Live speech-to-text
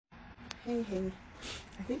Hey,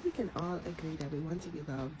 I think we can all agree that we want to be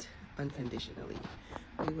loved unconditionally.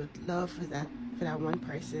 We would love for that one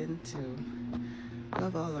person to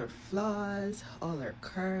love all our flaws, all our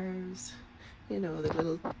curves, the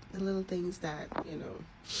little things that,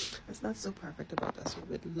 that's not so perfect about us. We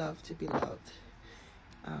would love to be loved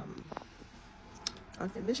um,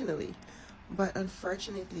 unconditionally. But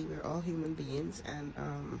unfortunately, we're all human beings,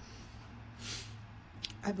 and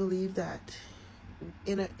I believe that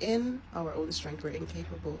in our own strength, we're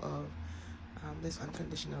incapable of this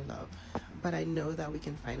unconditional love. But I know that we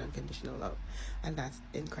can find unconditional love, and that's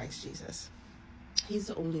in Christ Jesus. He's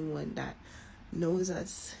the only one that knows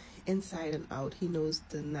us inside and out. He knows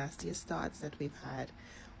the nastiest thoughts that we've had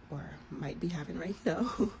or might be having right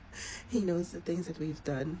now. He knows the things that we've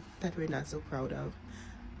done that we're not so proud of.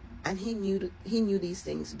 And he knew these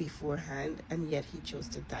things beforehand, and yet he chose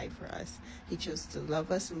to die for us. He chose to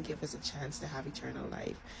love us and give us a chance to have eternal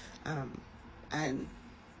life. And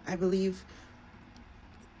I believe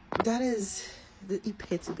that is the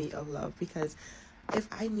epitome of love, because if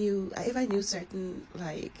I knew certain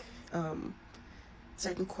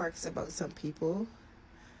certain quirks about some people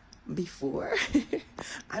before,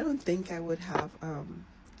 I don't think I would have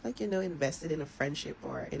invested in a friendship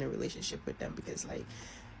or in a relationship with them, because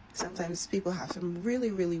sometimes people have some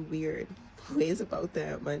really, really weird ways about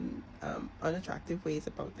them, and unattractive ways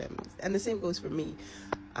about them. And the same goes for me.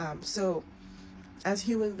 So as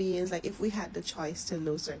human beings, if we had the choice to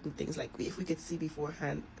know certain things, if we could see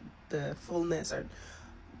beforehand the fullness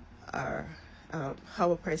or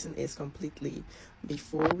how a person is completely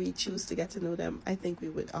before we choose to get to know them, I think we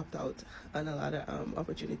would opt out on a lot of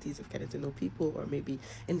opportunities of getting to know people, or maybe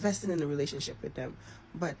investing in a relationship with them.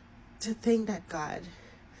 But to think that God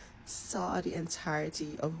saw the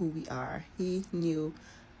entirety of who we are. He knew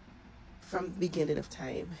from the beginning of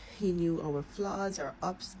time. He knew our flaws, our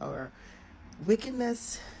ups, our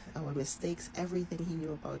wickedness, our mistakes, everything he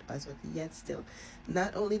knew about us. But yet still,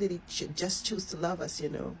 not only did he just choose to love us,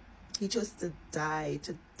 he chose to die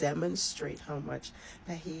to demonstrate how much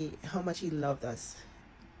he loved us,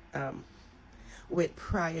 with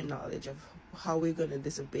prior knowledge of how we're going to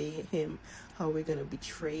disobey him, how we're going to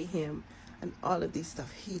betray him, and all of these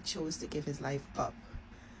stuff. He chose to give his life up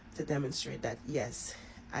to demonstrate that, yes,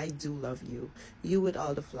 I do love you. You with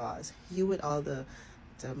all the flaws, you with all the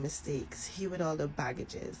mistakes, you with all the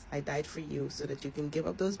baggages. I died for you so that you can give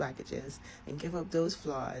up those baggages and give up those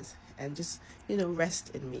flaws and just,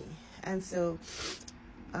 rest in me. And so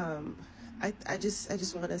I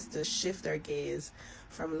just want us to shift our gaze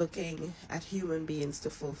from looking at human beings to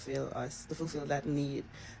fulfill that need,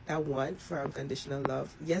 that want for unconditional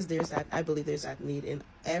love. Yes, I believe there's that need in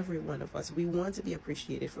every one of us. We want to be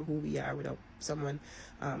appreciated for who we are without someone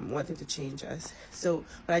wanting to change us.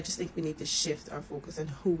 But I just think we need to shift our focus on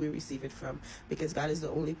who we receive it from, because God is the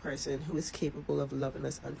only person who is capable of loving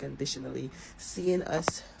us unconditionally, seeing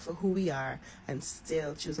us for who we are, and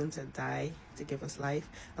still choosing to die to give us life,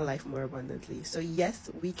 and life more abundantly. So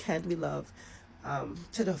yes, we can be loved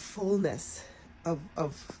to the fullness of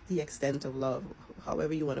the extent of love,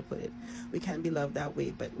 however you want to put it. We can be loved that way,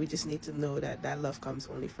 but we just need to know that love comes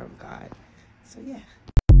only from God. So yeah.